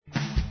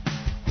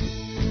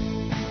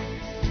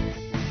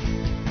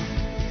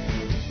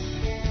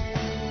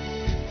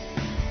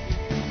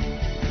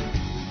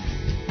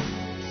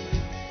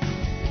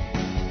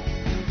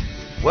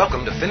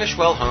Welcome to Finish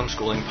Well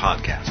Homeschooling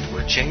Podcast,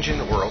 where changing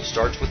the world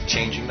starts with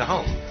changing the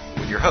home,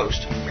 with your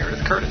host,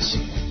 Meredith Curtis.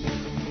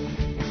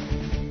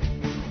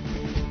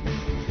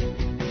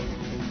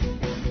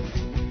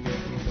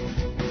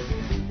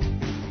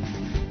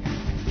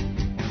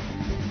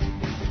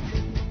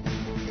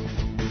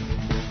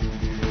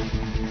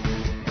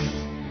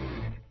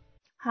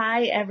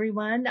 Hi,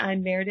 everyone.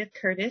 I'm Meredith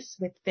Curtis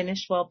with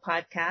Finish Well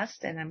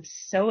Podcast, and I'm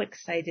so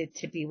excited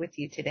to be with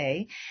you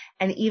today,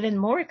 and even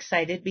more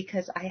excited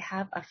because I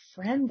have a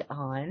friend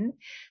on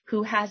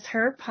who has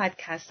her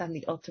podcast on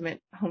the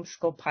Ultimate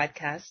Homeschool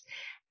Podcast,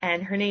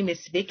 and her name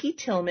is Vicki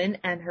Tillman,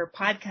 and her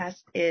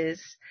podcast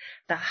is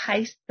the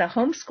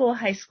Homeschool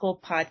High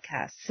School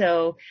Podcast.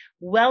 So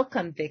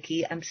welcome,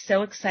 Vicki. I'm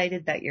so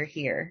excited that you're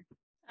here.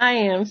 I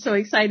am so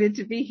excited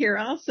to be here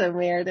also,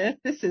 Meredith.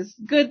 This is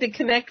good to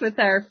connect with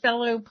our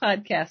fellow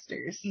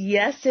podcasters.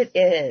 Yes, it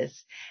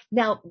is.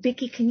 Now,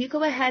 Vicki, can you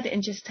go ahead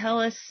and just tell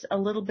us a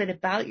little bit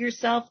about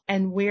yourself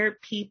and where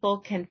people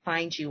can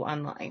find you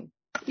online?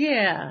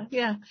 Yeah.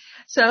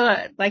 So,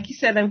 like you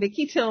said, I'm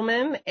Vicki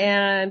Tillman,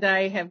 and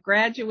I have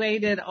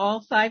graduated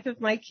all 5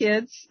 of my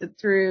kids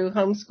through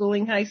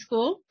homeschooling high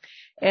school.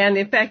 And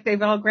in fact,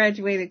 they've all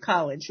graduated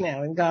college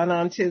now and gone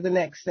on to the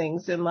next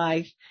things in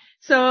life.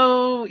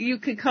 So you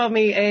could call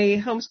me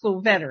a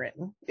homeschool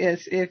veteran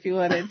if you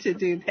wanted to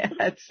do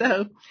that.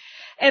 So,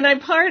 and I'm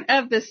part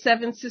of the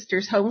Seven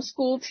Sisters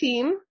homeschool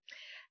team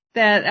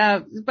that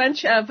a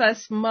bunch of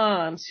us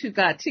moms who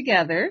got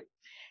together.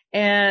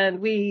 And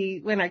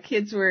when our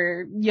kids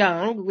were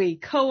young, we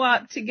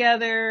co-opted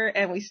together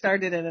and we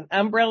started an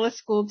umbrella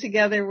school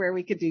together where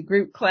we could do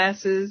group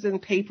classes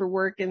and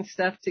paperwork and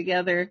stuff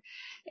together.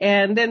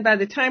 And then by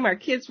the time our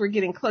kids were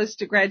getting close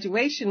to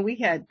graduation, we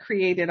had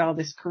created all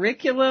this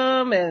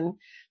curriculum and,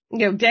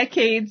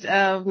 decades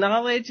of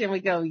knowledge. And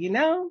we go,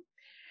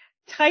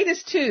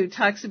 Titus 2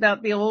 talks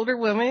about the older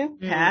woman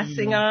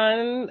passing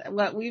on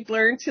what we've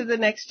learned to the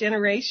next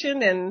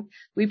generation, and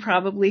we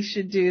probably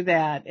should do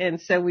that.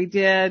 And so we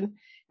did.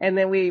 And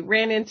then we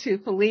ran into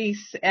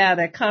Felice at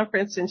a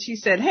conference, and she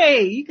said,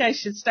 hey, you guys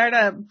should start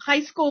a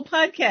high school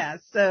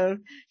podcast. So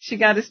she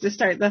got us to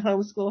start the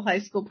Homeschool High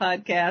School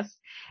Podcast.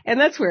 And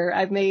that's where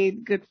I've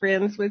made good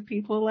friends with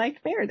people like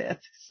Meredith.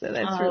 So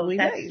that's really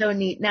nice. That's so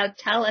neat. Now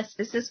tell us,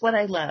 this is what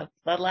I love.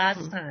 The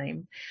last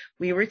time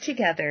we were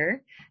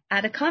together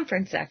at a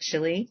conference,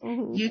 actually,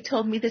 you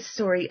told me the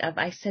story of,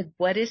 I said,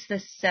 what is the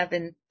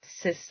Seven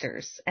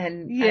Sisters?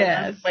 And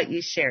I love what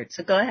you shared.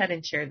 So go ahead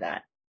and share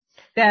that.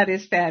 That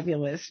is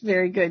fabulous.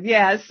 Very good.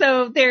 Yeah.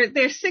 So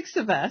there's 6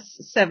 of us,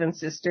 7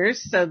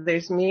 sisters. So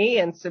there's me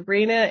and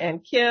Sabrina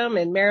and Kim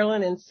and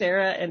Marilyn and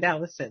Sarah and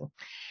Allison.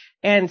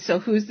 And so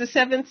who's the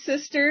 7th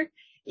sister?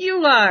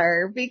 You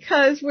are,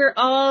 because we're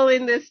all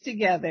in this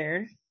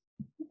together.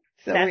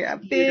 So we're a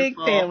big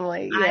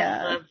family. Yeah.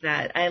 I love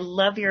that. I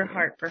love your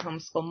heart for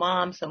homeschool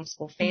moms,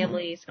 homeschool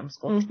families,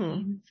 homeschool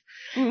teens.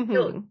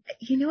 So,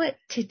 you know what?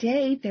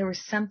 Today there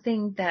was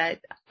something that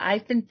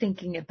I've been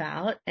thinking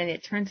about, and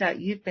it turns out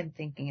you've been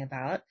thinking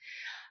about.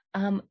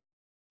 I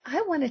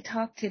want to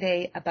talk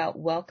today about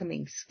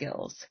welcoming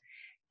skills.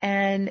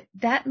 And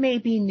that may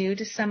be new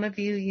to some of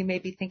you. You may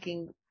be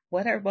thinking,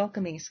 what are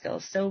welcoming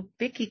skills? So,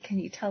 Vicki, can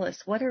you tell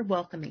us, what are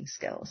welcoming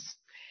skills?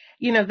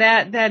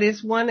 That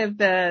is one of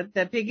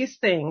the biggest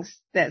things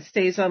that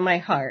stays on my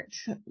heart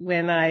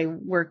when I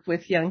work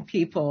with young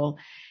people,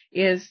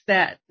 is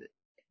that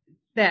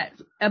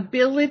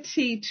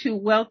ability to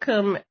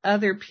welcome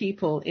other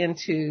people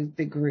into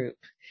the group,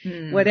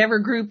 whatever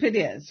group it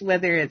is,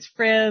 whether it's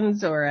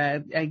friends or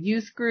a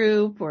youth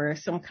group or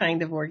some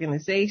kind of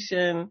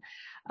organization,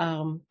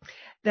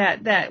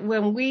 that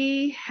when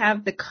we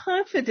have the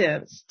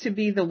confidence to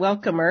be the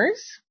welcomers,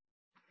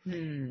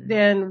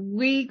 then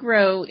we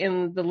grow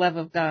in the love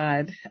of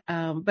God,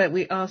 but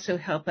we also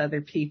help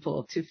other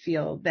people to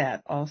feel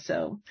that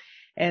also.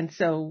 And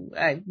so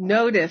I've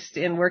noticed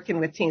in working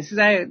with teens,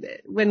 because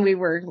when we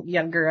were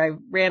younger, I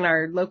ran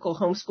our local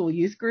homeschool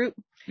youth group,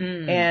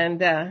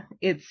 and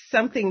it's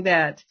something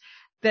that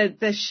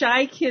the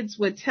shy kids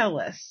would tell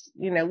us,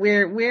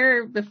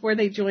 where before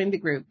they joined the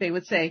group, they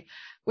would say,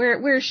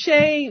 we're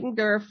ashamed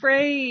or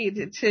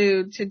afraid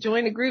to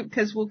join a group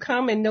because we'll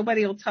come and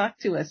nobody will talk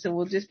to us and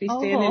we'll just be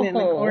standing in the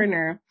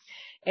corner.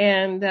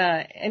 And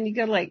you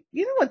go like,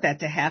 you don't want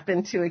that to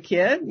happen to a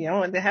kid. You don't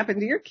want that to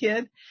happen to your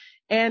kid.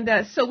 And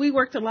so we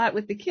worked a lot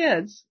with the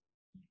kids,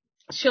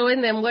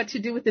 showing them what to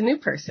do with the new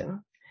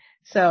person.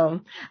 So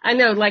I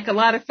know, like, a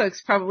lot of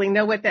folks probably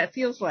know what that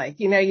feels like.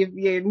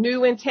 You're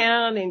new in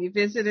town and you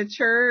visit a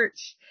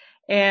church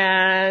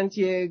and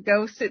you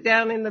go sit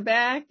down in the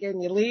back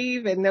and you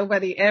leave and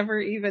nobody ever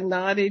even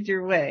nodded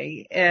your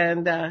way.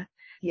 And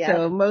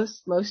so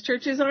most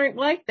churches aren't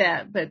like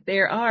that, but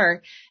there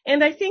are.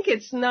 And I think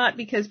it's not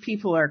because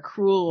people are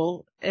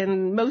cruel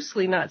and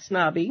mostly not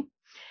snobby.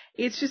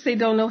 It's just they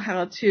don't know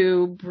how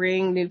to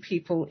bring new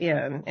people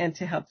in and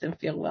to help them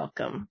feel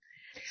welcome.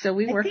 So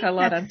we work a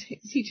lot on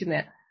teaching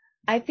that.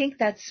 I think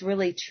that's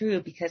really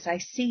true because I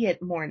see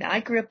it more. Now,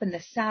 I grew up in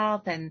the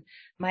South and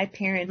my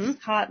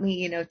parents taught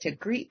me, to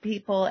greet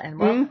people and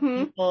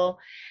welcome people.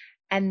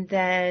 And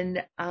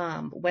then,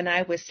 when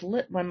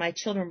when my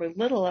children were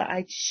little,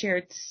 I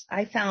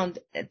found,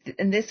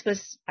 and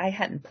I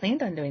hadn't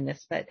planned on doing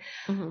this, but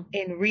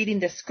in reading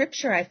the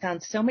scripture, I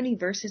found so many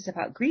verses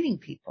about greeting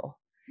people.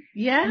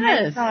 Yes. And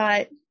I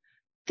thought,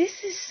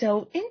 this is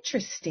so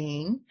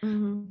interesting.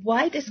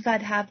 Why does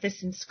God have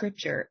this in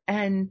scripture?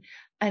 And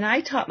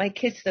I taught my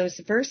kids those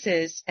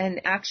verses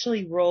and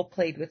actually role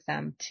played with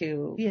them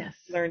to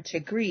learn to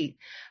greet.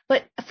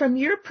 But from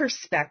your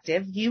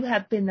perspective, you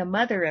have been the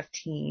mother of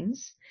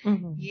teens.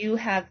 You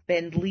have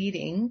been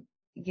leading,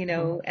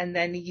 and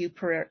then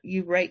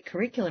you write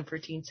curriculum for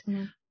teens.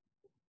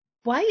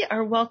 Why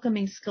are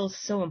welcoming skills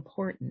so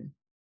important?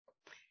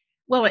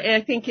 Well,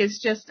 I think it's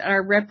just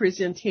our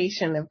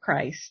representation of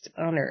Christ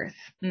on earth.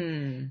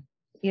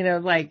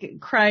 Like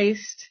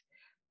Christ,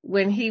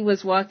 when he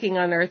was walking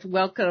on earth,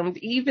 welcomed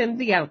even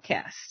the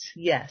outcast.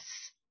 Yes.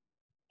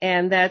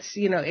 And that's,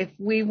 if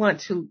we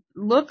want to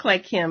look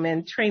like him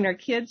and train our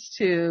kids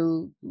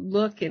to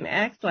look and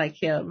act like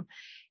him,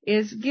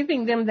 is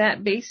giving them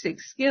that basic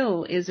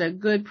skill is a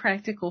good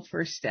practical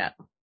first step.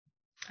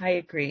 I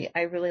agree.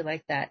 I really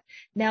like that.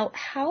 Now,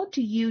 how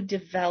do you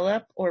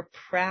develop or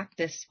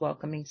practice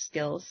welcoming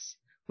skills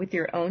with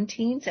your own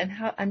teens? And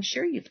I'm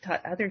sure you've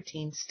taught other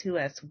teens too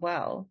as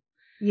well.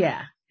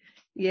 Yeah.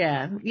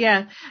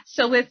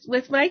 So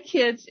with my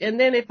kids, and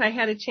then if I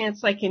had a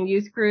chance, like in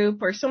youth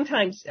group, or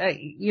sometimes,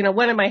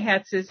 one of my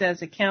hats is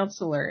as a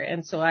counselor.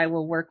 And so I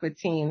will work with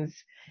teens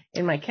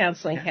in my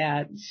counseling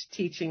hat,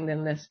 teaching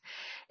them this,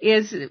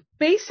 is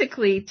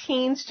basically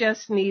teens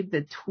just need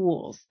the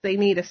tools. They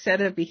need a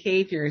set of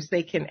behaviors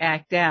they can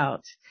act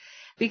out,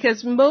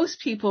 because most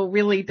people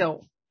really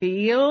don't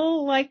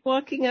feel like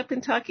walking up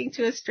and talking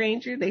to a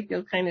stranger. They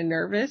feel kind of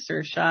nervous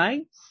or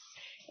shy.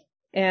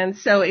 And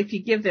so if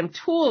you give them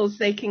tools,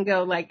 they can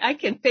go like, I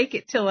can fake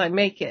it till I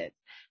make it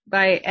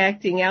by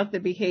acting out the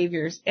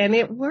behaviors. And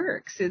it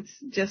works. It's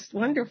just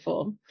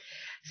wonderful.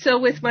 So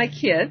with my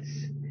kids,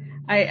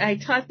 I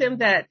taught them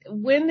that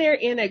when they're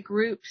in a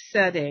group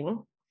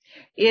setting,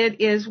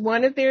 it is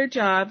one of their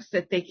jobs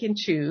that they can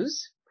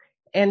choose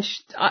and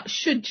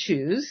should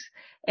choose.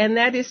 And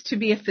that is to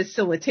be a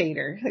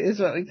facilitator,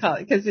 is what we call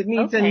it, because it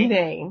needs a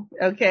name.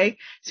 Okay.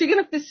 So you're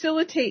going to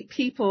facilitate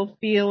people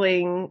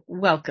feeling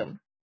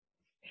welcome.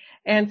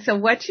 And so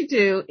what you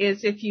do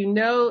is if you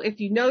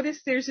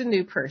notice there's a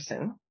new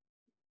person,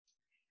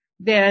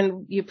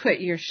 then you put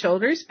your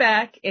shoulders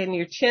back and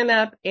your chin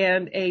up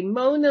and a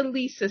Mona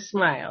Lisa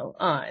smile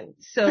on.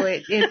 So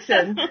it's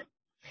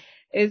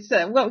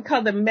what we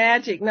call the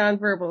magic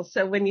nonverbal.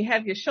 So when you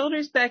have your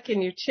shoulders back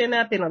and your chin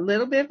up and a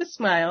little bit of a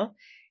smile,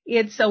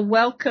 it's a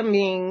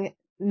welcoming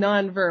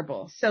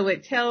nonverbal. So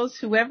it tells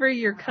whoever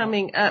you're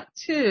coming up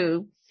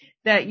to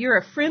that you're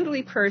a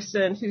friendly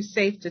person who's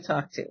safe to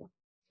talk to.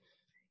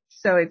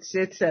 So it's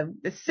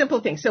a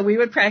simple thing. So we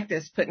would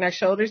practice putting our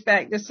shoulders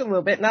back just a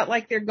little bit, not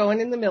like they're going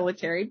in the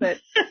military, but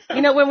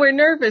when we're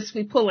nervous,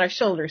 we pull our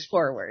shoulders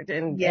forward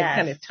and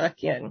kind of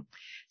tuck in.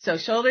 So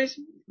shoulders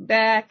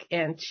back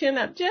and chin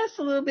up just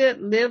a little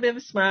bit of a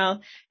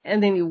smile.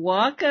 And then you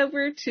walk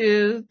over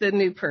to the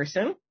new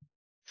person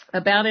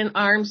about an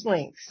arm's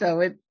length. So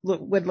it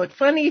would look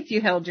funny if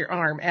you held your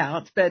arm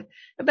out, but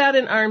about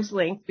an arm's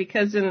length,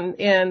 because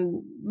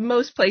in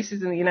most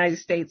places in the United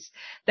States,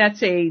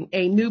 that's a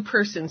new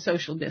person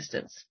social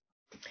distance.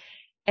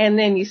 And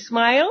then you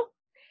smile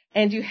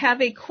and you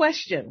have a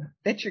question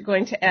that you're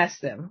going to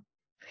ask them.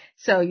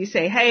 So you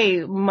say,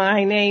 hey,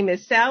 my name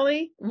is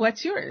Sally.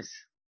 What's yours?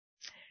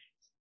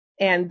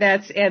 And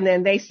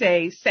then they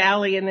say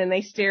Sally, and then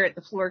they stare at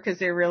the floor because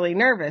they're really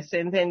nervous.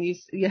 And then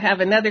you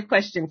have another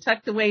question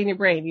tucked away in your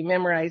brain. You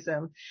memorize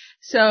them.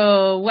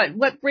 So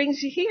what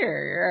brings you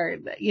here? Or,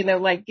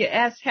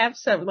 have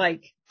some,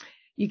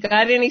 you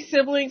got any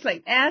siblings?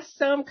 Ask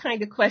some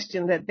kind of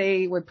question that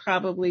they would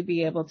probably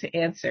be able to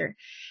answer.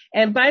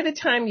 And by the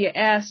time you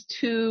ask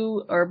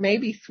 2 or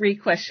maybe 3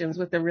 questions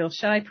with a real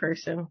shy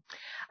person,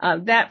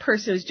 that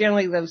person is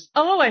generally goes,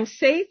 oh, I'm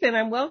safe and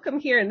I'm welcome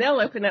here. And they'll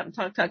open up and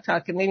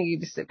talk. And then you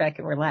just sit back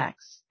and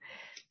relax.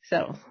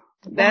 So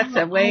that's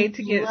a way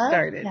to get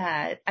started.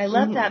 I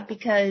love that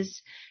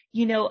because,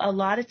 a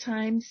lot of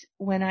times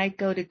when I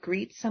go to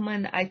greet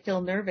someone, I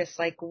feel nervous.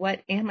 Like,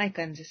 what am I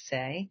going to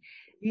say?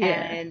 Yeah.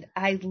 And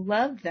I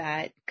love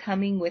that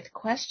coming with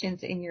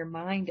questions in your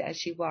mind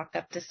as you walk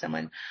up to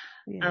someone.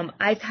 Yeah.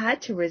 I've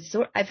had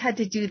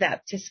to do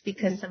that just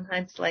because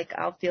sometimes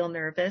I'll feel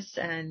nervous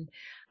and,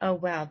 oh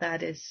wow,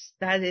 that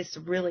is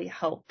really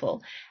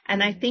helpful.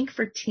 And I think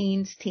for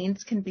teens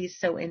can be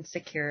so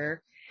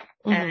insecure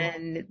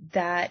and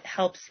that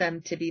helps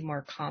them to be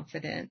more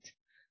confident.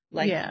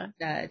 You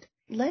said,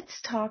 let's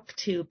talk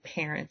to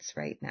parents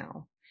right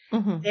now.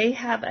 They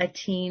have a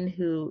teen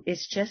who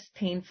is just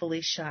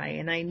painfully shy.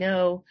 And I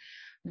know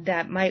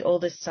that my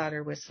oldest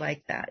daughter was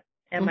like that.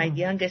 And my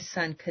youngest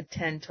son could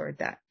tend toward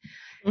that.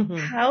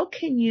 How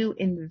can you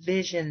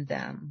envision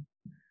them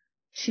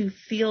to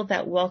feel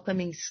that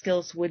welcoming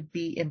skills would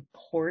be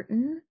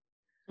important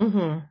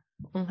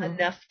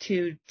enough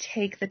to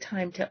take the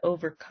time to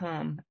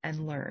overcome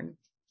and learn.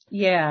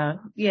 Yeah.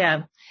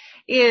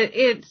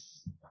 It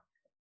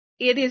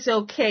is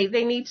okay.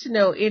 They need to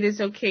know it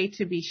is okay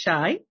to be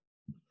shy.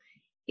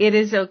 It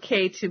is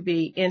okay to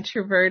be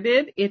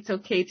introverted. It's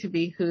okay to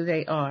be who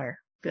they are.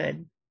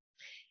 Good.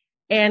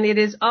 And it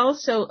is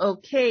also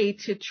okay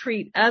to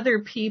treat other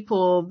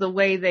people the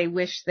way they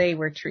wish they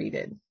were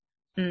treated.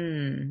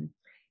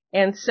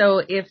 And so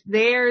if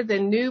they're the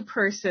new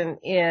person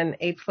in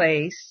a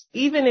place,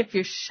 even if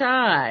you're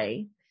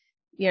shy,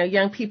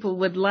 young people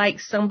would like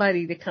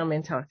somebody to come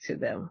and talk to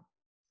them.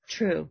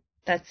 True.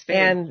 That's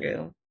very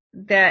true.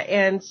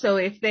 And so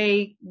if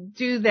they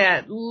do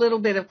that little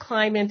bit of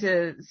climb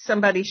into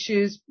somebody's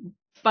shoes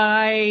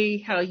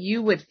by how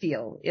you would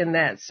feel in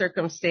that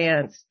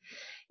circumstance,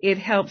 it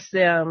helps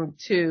them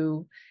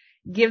to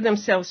give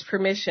themselves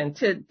permission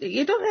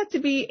you don't have to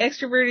be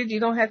extroverted.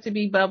 You don't have to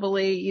be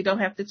bubbly. You don't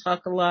have to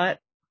talk a lot.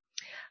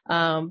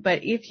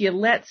 But if you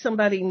let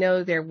somebody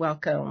know they're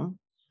welcome,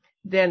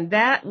 then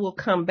that will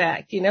come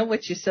back.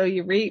 What you sow,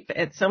 you reap.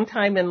 At some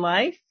time in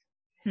life,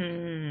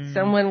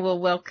 someone will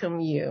welcome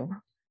you.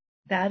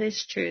 That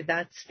is true.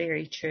 That's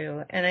very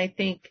true. And I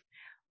think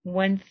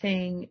one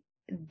thing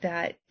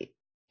that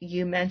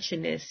you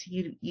mentioned is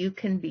you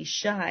can be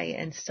shy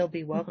and still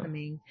be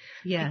welcoming.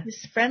 Yeah.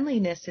 Because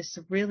friendliness is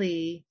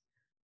really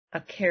a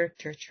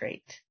character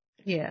trait.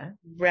 Yeah.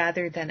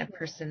 Rather than a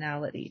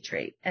personality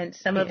trait. And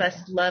some of us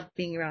love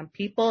being around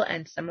people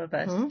and some of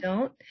us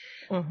don't.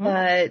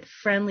 But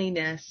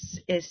friendliness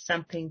is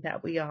something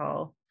that we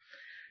all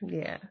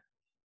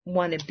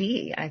want to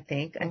be, I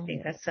think. I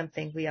think that's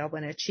something we all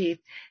want to achieve.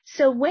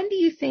 So when do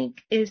you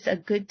think is a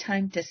good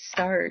time to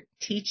start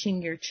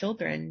teaching your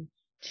children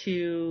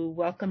to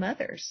welcome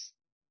others?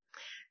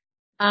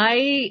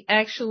 I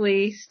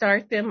actually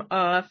start them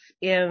off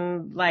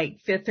in like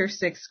 5th or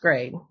 6th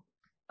grade.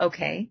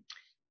 Okay.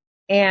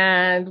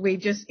 And we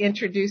just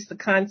introduce the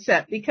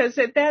concept because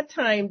at that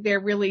time they're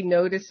really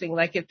noticing,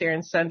 like if they're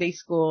in Sunday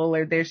school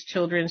or there's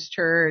children's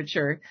church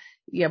or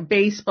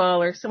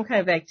baseball or some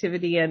kind of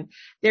activity, and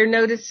they're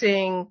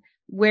noticing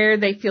where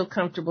they feel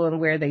comfortable and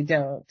where they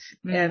don't.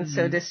 And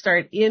so to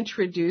start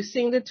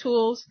introducing the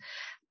tools,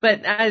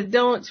 but I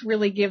don't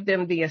really give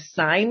them the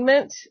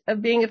assignment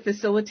of being a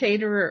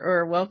facilitator or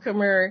a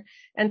welcomer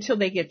until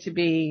they get to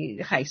be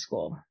high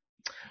school.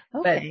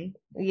 Okay.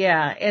 But,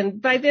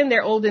 and by then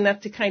they're old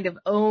enough to kind of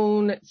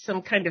own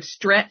some kind of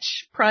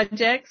stretch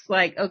projects,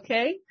 like,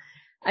 okay,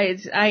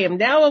 I am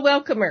now a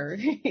welcomer.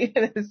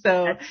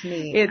 So that's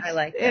neat. I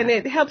like that. And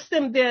it helps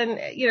them then,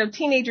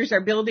 teenagers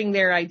are building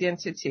their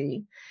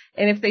identity.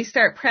 And if they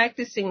start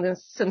practicing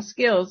some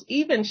skills,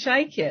 even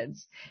shy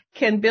kids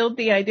can build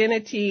the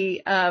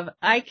identity of,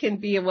 I can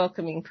be a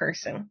welcoming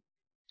person.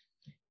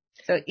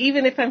 So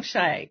even if I'm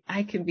shy,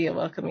 I can be a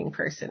welcoming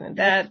person. And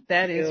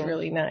that is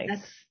really nice.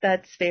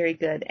 That's very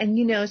good.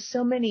 And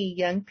so many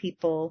young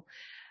people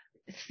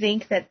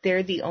think that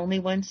they're the only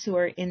ones who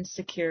are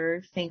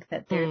insecure, think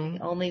that they're the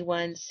only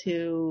ones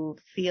who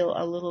feel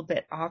a little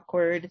bit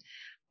awkward,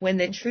 when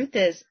the truth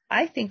is,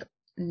 I think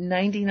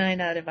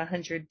 99 out of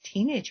 100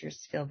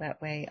 teenagers feel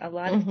that way. A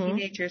lot of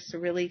teenagers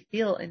really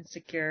feel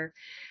insecure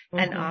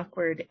and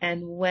awkward.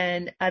 And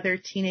when other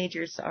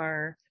teenagers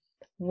are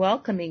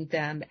welcoming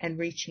them and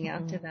reaching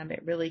out to them,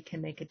 it really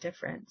can make a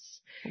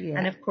difference. Yeah.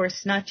 And of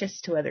course, not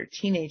just to other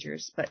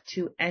teenagers, but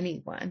to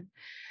anyone.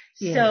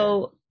 Yeah.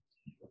 So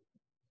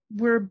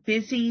we're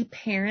busy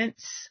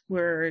parents,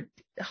 we're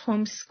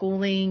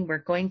homeschooling, we're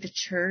going to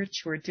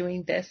church, we're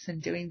doing this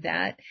and doing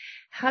that.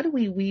 How do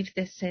we weave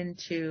this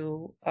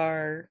into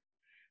our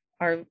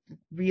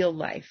real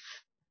life?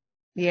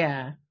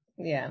 Yeah.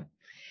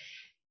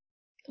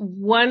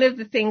 One of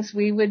the things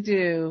we would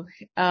do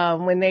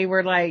when they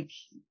were like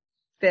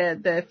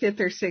the 5th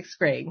or 6th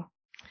grade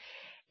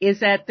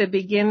is at the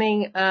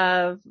beginning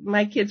of,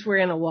 my kids were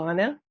in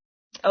Awana.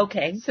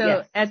 Okay.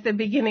 So at the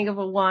beginning of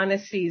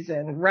Awana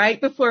season, right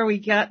before we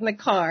got in the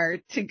car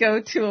to go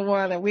to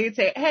Awana, we'd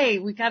say, hey,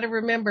 we got to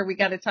remember, we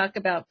got to talk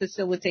about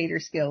facilitator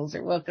skills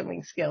or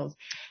welcoming skills.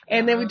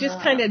 And then we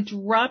just kind of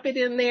drop it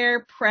in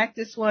there,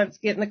 practice once,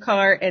 get in the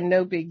car, and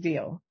no big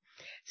deal.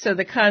 So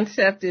the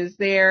concept is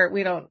there.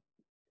 We don't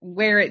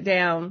wear it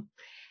down.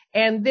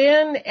 And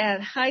then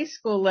at high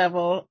school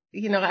level,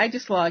 I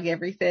just log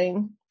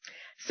everything.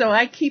 So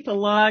I keep a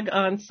log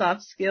on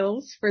soft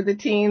skills for the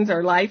teens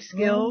or life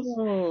skills.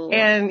 Oh,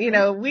 and,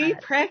 we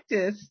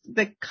practiced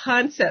the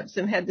concepts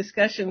and had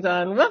discussions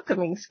on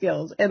welcoming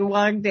skills and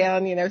logged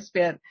down,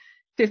 spent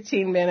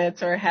 15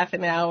 minutes or half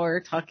an hour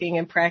talking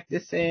and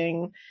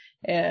practicing.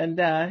 And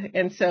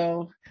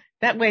so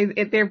that way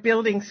they're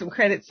building some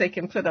credits they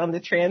can put on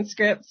the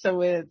transcript. So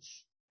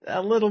it's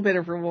a little bit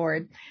of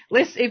reward.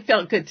 It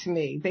felt good to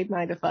me. They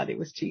might have thought it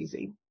was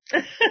cheesy.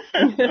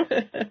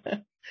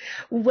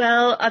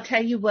 Well, I'll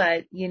tell you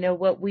what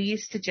we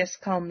used to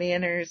just call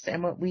manners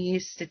and what we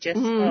used to just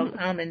call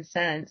common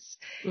sense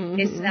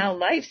is now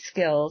life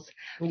skills.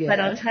 Yeah. But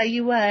I'll tell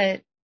you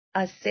what,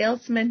 a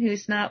salesman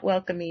who's not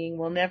welcoming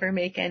will never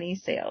make any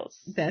sales.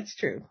 That's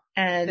true.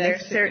 And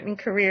there's certain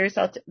careers,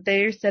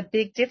 there's a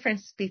big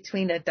difference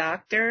between a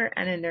doctor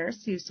and a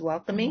nurse who's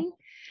welcoming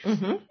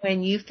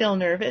when you feel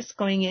nervous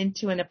going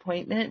into an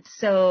appointment.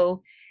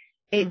 So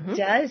it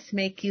does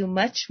make you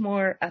much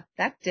more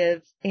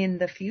effective in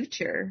the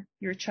future,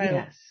 your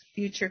child's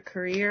future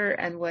career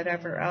and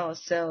whatever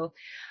else. So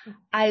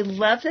I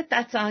love that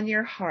that's on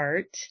your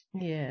heart.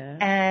 Yeah.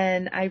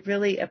 And I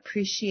really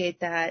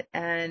appreciate that.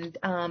 And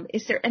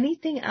is there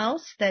anything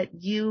else that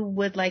you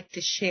would like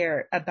to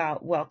share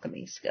about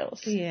welcoming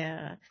skills?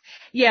 Yeah.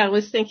 Yeah, I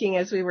was thinking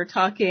as we were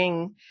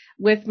talking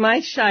with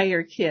my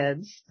shyer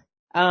kids,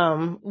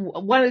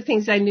 one of the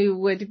things I knew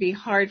would be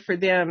hard for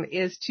them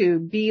is to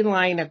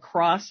beeline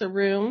across a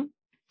room.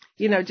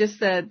 You know, just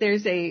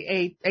there's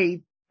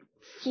a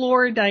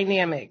floor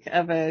dynamic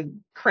of a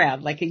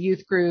crowd, like a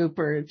youth group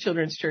or a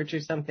children's church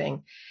or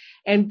something.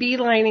 And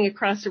beelining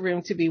across a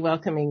room to be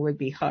welcoming would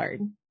be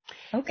hard.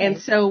 Okay.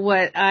 And so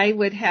what I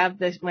would have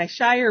my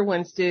shyer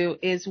ones do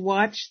is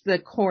watch the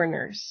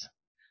corners.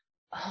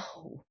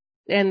 Oh.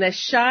 And the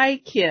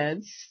shy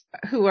kids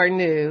who are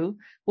new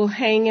will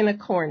hang in a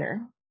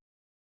corner.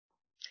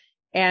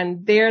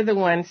 And they're the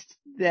ones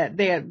that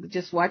they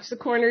just watch the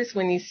corners.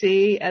 When you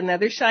see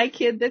another shy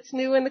kid that's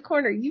new in the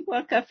corner, you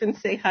walk up and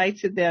say hi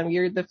to them.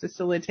 You're the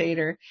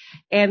facilitator.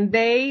 And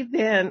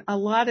a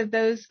lot of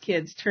those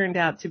kids turned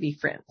out to be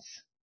friends.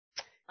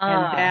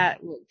 And that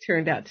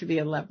turned out to be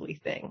a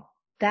lovely thing.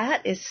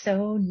 That is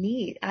so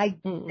neat. I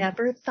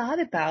never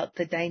thought about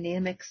the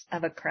dynamics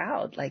of a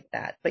crowd like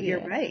that, but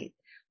you're right.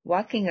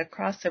 Walking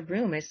across a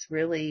room is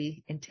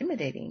really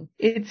intimidating.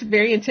 It's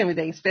very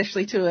intimidating,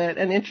 especially to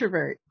an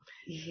introvert.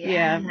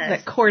 Yes. Yeah,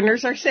 the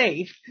corners are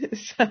safe.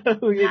 So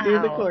you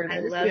do the corners. I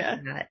love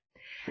that.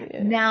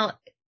 Yeah. Now,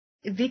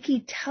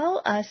 Vicki,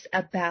 tell us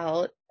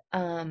about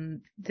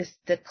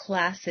the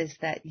classes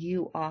that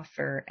you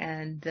offer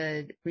and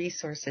the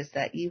resources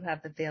that you have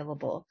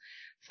available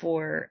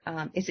for,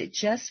 is it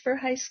just for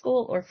high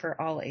school or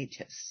for all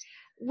ages?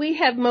 We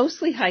have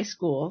mostly high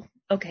school.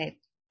 Okay.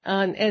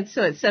 And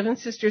so at Seven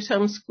Sisters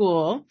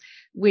Homeschool,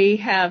 we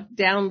have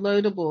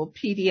downloadable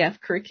PDF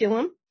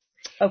curriculum.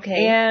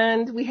 Okay.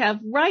 And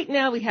right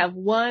now we have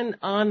one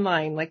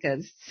online, like a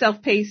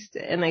self-paced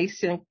and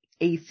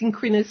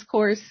asynchronous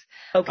course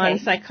on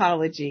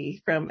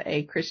psychology from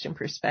a Christian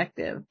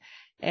perspective.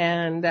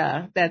 And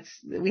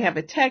we have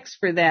a text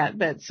for that,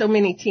 but so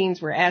many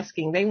teens were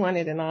asking, they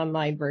wanted an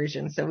online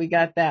version. So we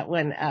got that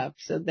one up.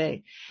 So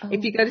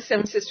if you go to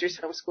Seven Sisters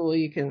Homeschool,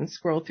 you can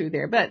scroll through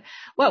there. But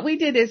what we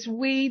did is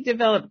we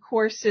developed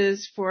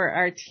courses for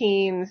our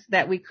teens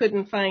that we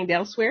couldn't find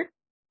elsewhere.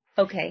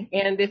 Okay.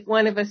 And if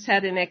one of us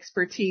had an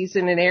expertise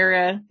in an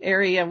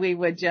area, we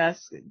would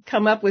just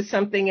come up with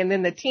something, and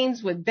then the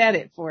teens would vet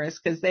it for us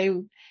because they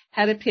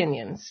had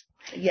opinions.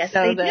 Yes,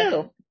 so they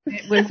do.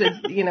 It was,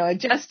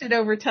 adjusted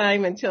over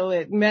time until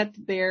it met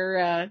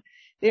their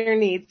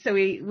needs. So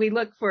we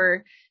look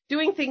for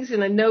doing things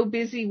in a no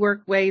busy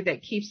work way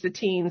that keeps the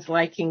teens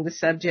liking the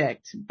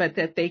subject, but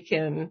that they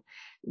can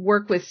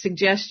work with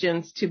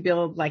suggestions to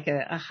build like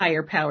a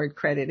higher powered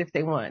credit if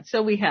they want.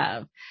 So we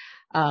have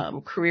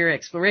career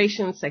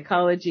exploration,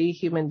 psychology,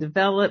 human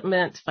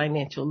development,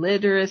 financial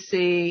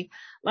literacy,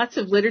 lots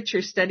of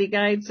literature study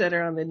guides that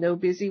are on the no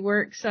busy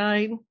work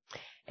side.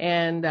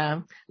 And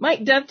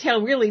might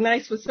dovetail really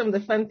nice with some of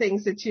the fun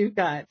things that you've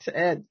got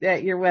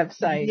at your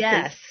website.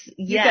 Yes.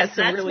 That's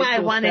really why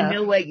cool I want to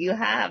know what you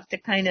have to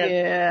kind of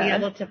be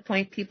able to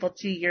point people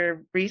to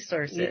your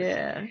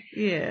resources.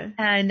 Yeah.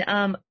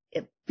 And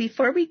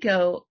before we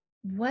go,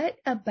 what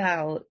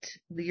about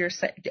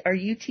are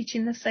you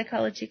teaching the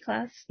psychology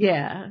class?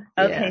 Yeah.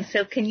 Okay,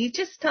 so can you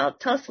just tell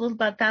us a little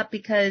about that?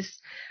 Because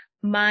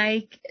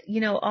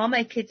all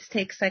my kids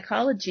take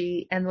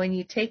psychology, and when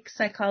you take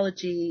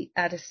psychology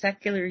at a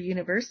secular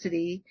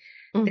university,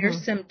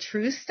 there's some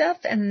true stuff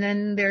and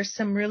then there's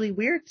some really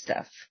weird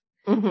stuff.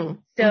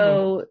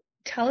 So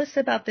tell us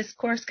about this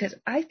course, because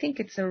I think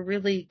it's a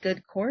really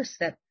good course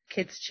that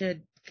kids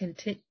should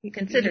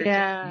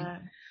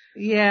consider.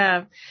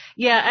 Yeah.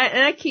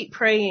 And I keep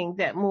praying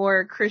that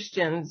more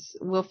Christians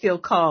will feel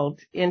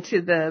called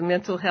into the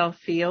mental health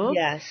field.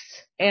 Yes.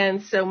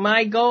 And so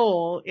my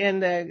goal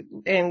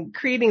in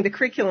creating the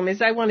curriculum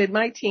is I wanted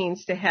my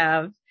teens to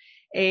have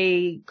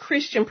a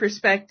Christian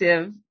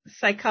perspective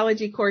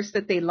psychology course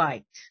that they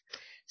liked.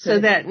 So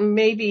that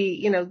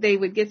maybe, they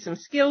would get some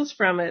skills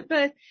from it,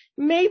 but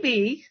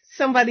maybe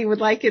somebody would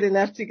like it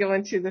enough to go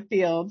into the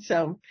field.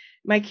 So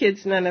my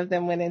kids, none of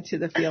them went into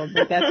the field,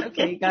 but that's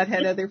okay. God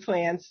had other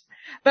plans.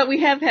 But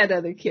we have had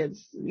other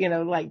kids,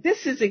 like,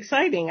 this is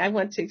exciting. I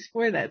want to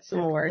explore that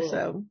some more. Cool.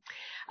 So,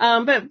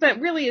 but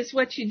really it's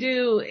what you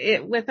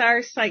do with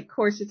our psych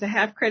course. It's a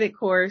half credit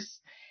course.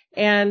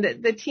 And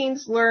the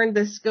teens learn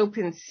the scope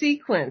and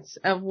sequence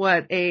of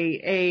what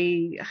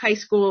a high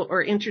school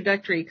or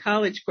introductory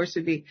college course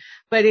would be,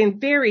 but in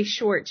very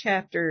short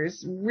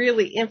chapters,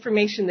 really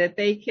information that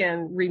they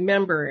can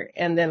remember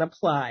and then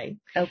apply.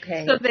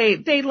 Okay. So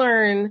they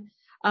learn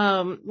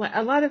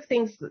a lot of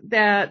things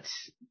that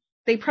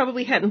they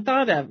probably hadn't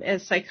thought of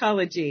as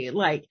psychology,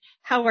 like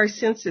how our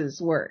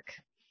senses work.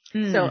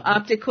 So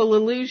optical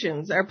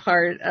illusions are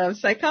part of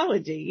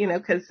psychology,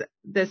 because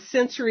the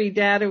sensory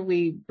data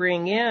we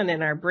bring in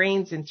and our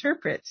brains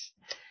interprets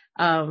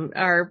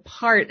are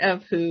part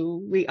of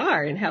who we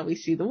are and how we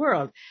see the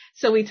world.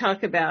 So we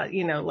talk about,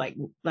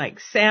 like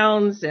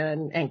sounds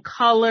and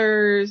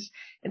colors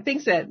and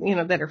things that,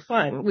 that are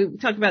fun. We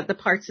talk about the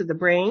parts of the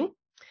brain,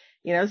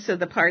 so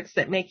the parts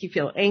that make you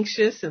feel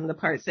anxious and the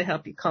parts that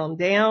help you calm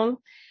down.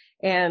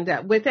 And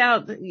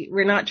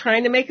we're not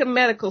trying to make them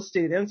medical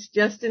students,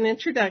 just an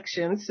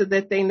introduction so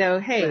that they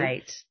know, hey,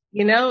 right.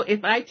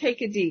 If I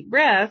take a deep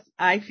breath,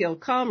 I feel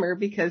calmer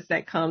because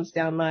that calms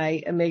down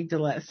my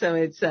amygdala. So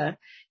it's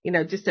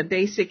just a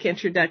basic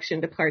introduction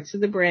to parts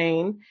of the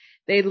brain.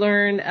 They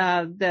learn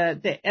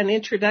an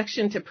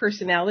introduction to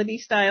personality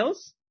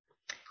styles.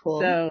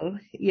 Cool. So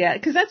yeah,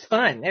 because that's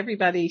fun.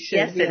 Everybody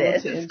should be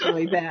able to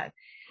enjoy that.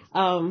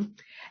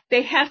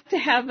 They have to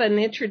have an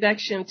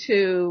introduction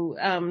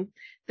to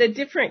the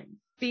different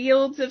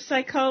fields of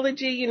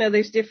psychology.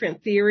 There's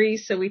different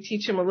theories. So we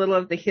teach them a little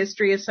of the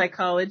history of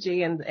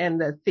psychology and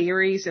the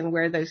theories and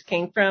where those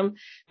came from.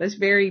 That's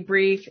very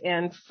brief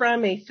and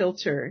from a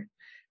filter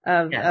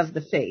of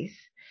the faith.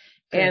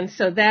 Good. And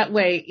so that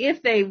way,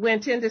 if they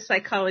went into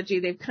psychology,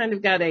 they've kind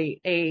of got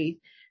a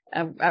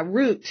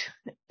root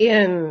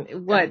in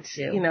what,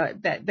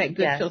 that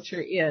good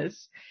filter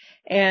is.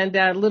 And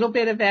a little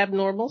bit of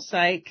abnormal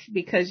psych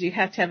because you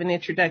have to have an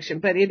introduction,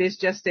 but it is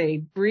just a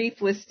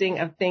brief listing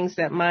of things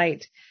that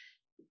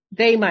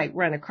they might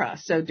run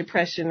across. So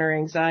depression or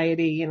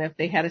anxiety, if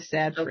they had a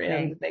sad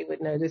friend, they would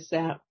notice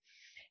that.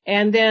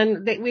 And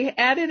then we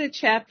added a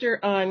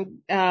chapter on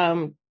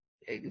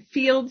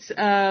fields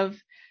of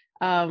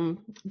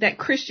that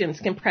Christians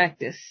can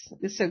practice.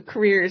 So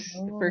careers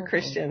for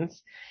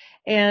Christians.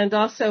 And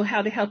also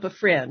how to help a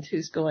friend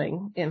who's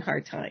going in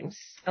hard times.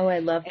 Oh, I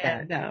love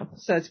that. And,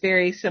 so it's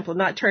very simple,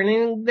 not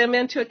turning them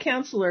into a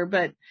counselor,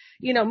 but,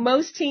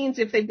 most teens,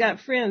 if they've got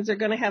friends, are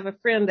going to have a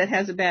friend that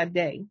has a bad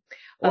day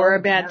or a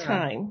bad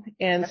time.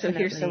 And so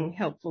here's some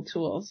helpful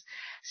tools.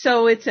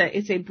 So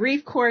it's a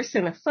brief course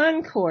and a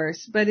fun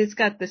course, but it's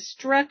got the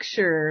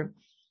structure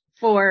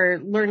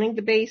for learning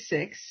the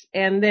basics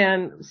and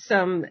then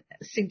some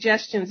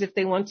suggestions if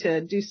they want to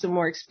do some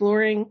more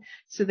exploring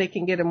so they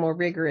can get a more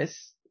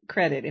rigorous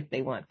credit if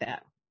they want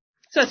that.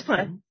 So it's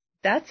fun.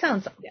 That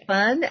sounds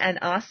fun and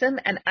awesome.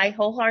 And I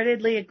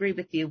wholeheartedly agree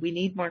with you. We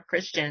need more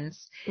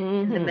Christians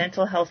in the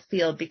mental health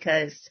field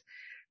because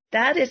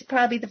that is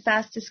probably the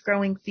fastest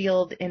growing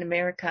field in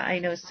America. I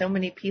know so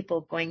many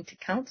people going to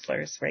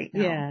counselors right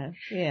now.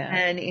 Yeah.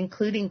 And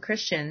including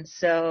Christians.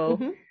 So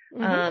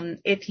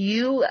if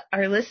you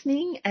are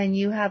listening and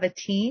you have a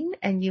teen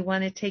and you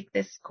want to take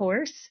this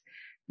course,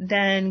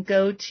 then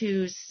go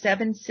to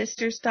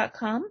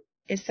sevensisters.com.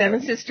 Is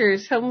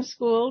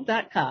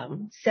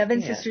SevenSistersHomeschool.com.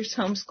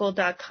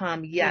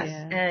 SevenSistersHomeschool.com. Yes.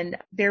 Yeah. And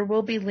there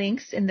will be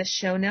links in the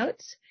show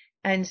notes.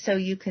 And so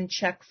you can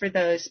check for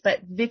those. But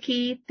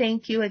Vicki,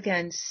 thank you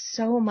again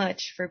so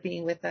much for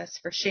being with us,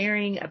 for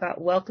sharing about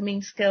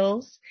welcoming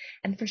skills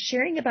and for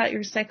sharing about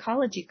your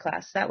psychology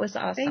class. That was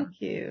awesome.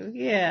 Thank you.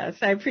 Yes,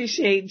 I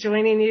appreciate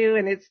joining you.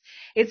 And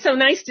it's so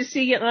nice to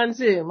see you on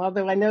Zoom,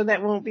 although I know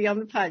that won't be on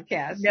the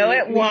podcast. No,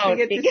 it won't.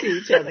 We get to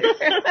see each other.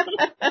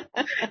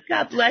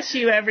 God bless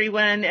you,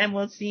 everyone. And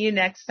we'll see you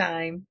next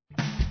time.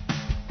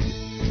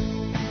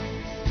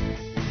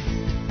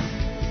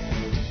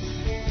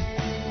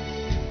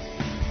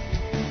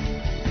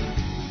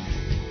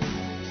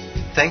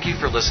 Thank you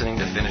for listening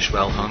to Finish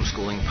Well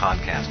Homeschooling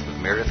Podcast with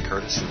Meredith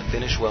Curtis and the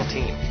Finish Well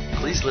team.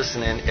 Please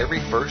listen in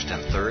every first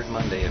and third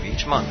Monday of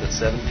each month at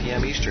 7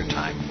 p.m. Eastern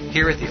Time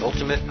here at the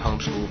Ultimate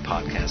Homeschool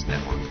Podcast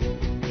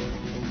Network.